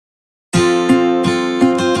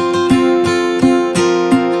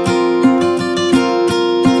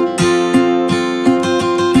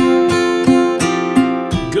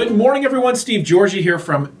morning, everyone. Steve Georgi here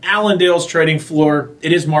from Allendale's Trading Floor.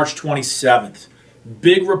 It is March 27th.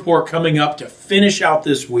 Big report coming up to finish out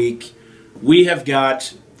this week. We have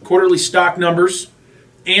got quarterly stock numbers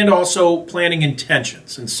and also planning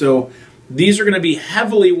intentions. And so these are going to be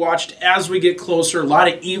heavily watched as we get closer. A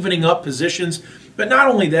lot of evening up positions. But not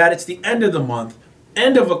only that, it's the end of the month,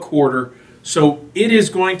 end of a quarter. So it is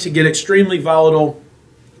going to get extremely volatile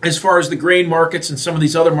as far as the grain markets and some of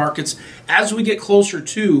these other markets as we get closer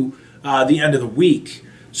to the end of the week.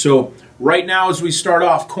 So right now, as we start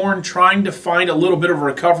off, corn trying to find a little bit of a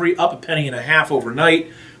recovery, up 1.50 cents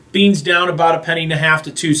overnight. Beans down about 1.50 cents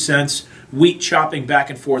to 2 cents. Wheat chopping back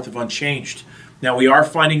and forth of unchanged. Now we are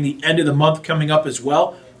finding the end of the month coming up as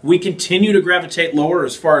well. We continue to gravitate lower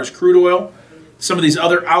as far as crude oil. Some of these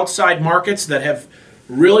other outside markets that have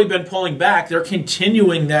really been pulling back, they're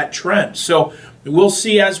continuing that trend. So we'll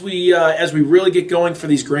see as we really get going for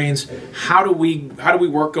these grains, how do we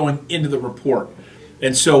work going into the report.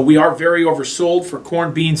 And so we are very oversold for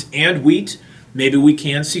corn, beans, and wheat. Maybe we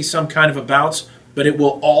can see some kind of a bounce, but it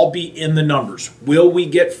will all be in the numbers. Will we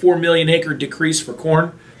get 4 million acre decrease for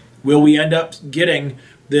corn? Will we end up getting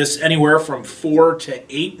this anywhere from 4 to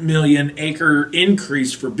 8 million acre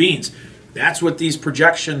increase for beans? That's what these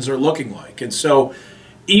projections are looking like. And so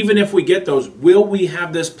even if we get those, will we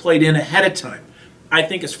have this played in ahead of time? I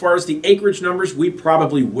think as far as the acreage numbers, we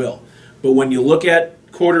probably will. But when you look at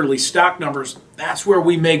quarterly stock numbers, that's where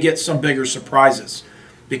we may get some bigger surprises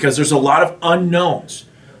because there's a lot of unknowns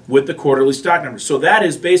with the quarterly stock numbers. So that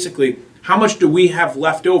is basically how much do we have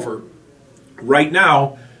left over right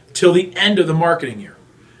now till the end of the marketing year.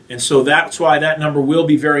 And so that's why that number will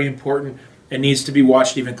be very important and needs to be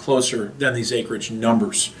watched even closer than these acreage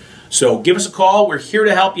numbers. So give us a call. We're here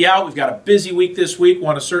to help you out. We've got a busy week this week.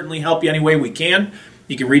 Want to certainly help you any way we can.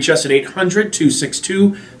 You can reach us at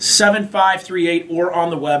 800-262-7538 or on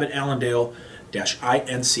the web at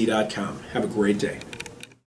allendale-inc.com. Have a great day.